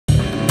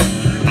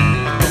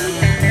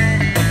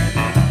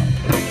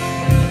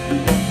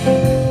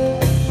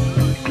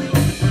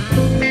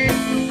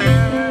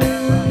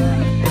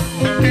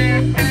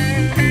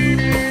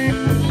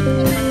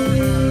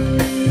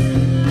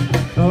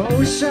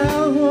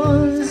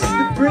was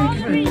the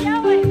brakeman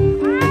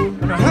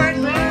on a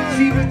heartland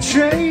fever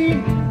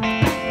train,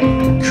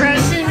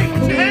 crashing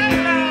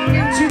headlong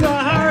into the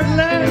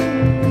heartland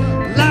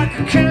like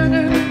a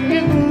cannon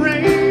in the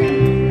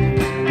rain,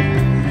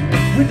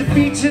 with the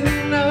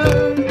beating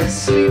of the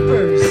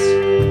sleepers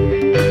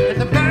and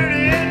the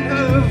burning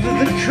of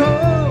the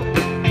coal.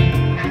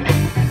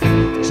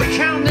 So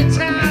count the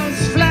towns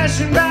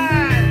flashing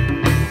by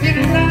in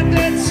a night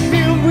that's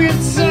filled with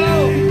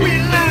soul. We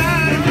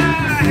lie in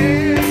my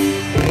head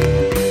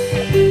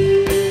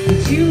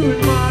with you in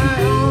my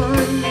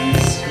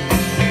arms.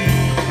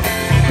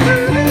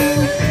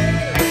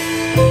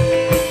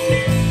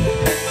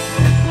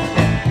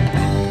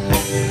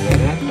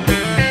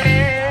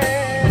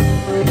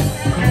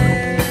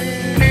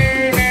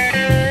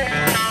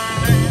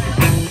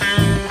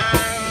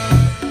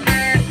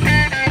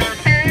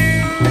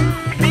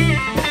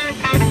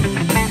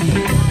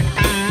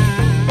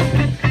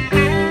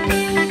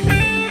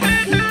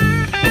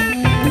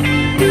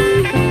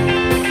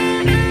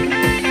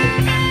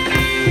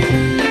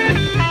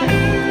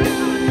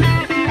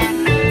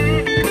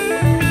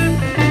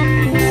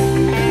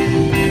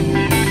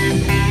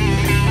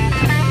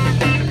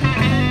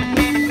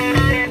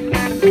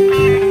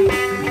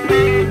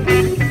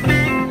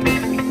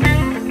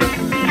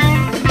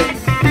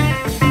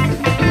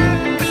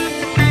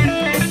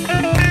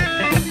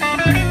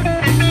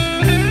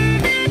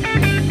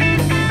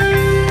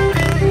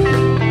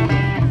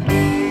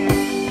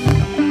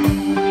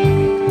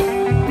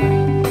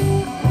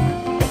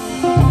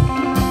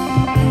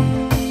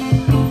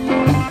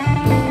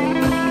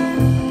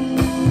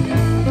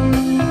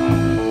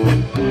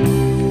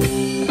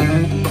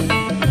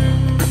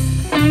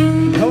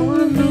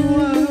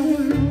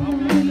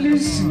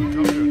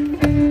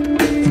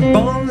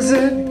 Bonds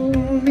that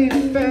me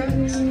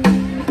fast,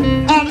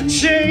 all the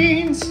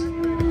chains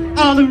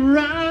all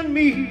around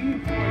me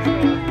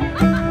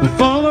will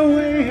fall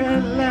away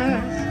at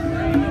last.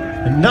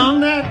 And on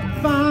that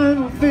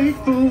final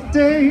fateful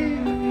day,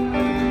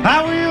 I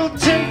will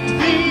take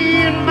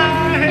thee in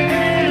my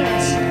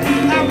hands.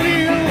 I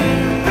will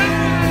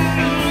ride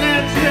on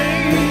that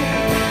train.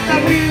 I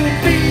will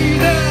be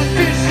the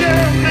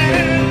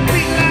fisherman.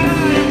 We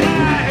lie in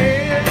my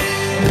head,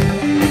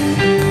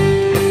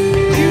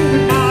 you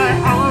in my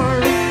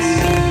arms.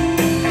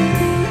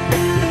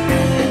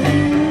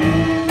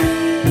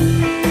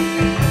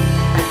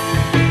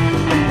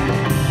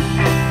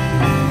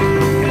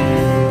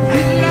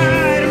 We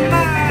lie in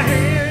my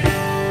head,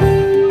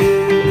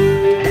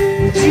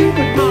 you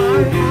in my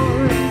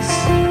arms.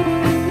 We lie in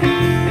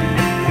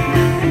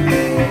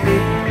my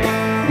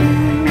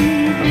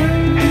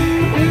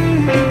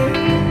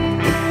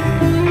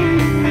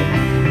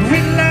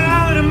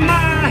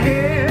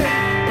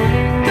head,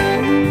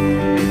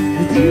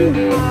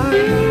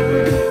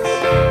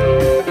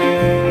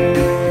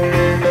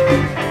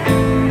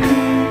 with you in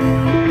my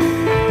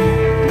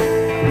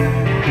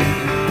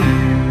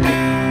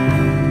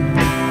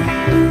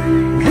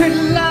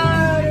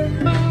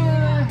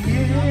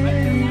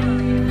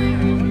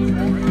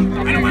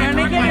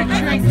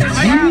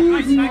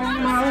arms. We lie in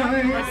my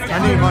head,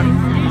 you in my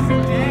arms.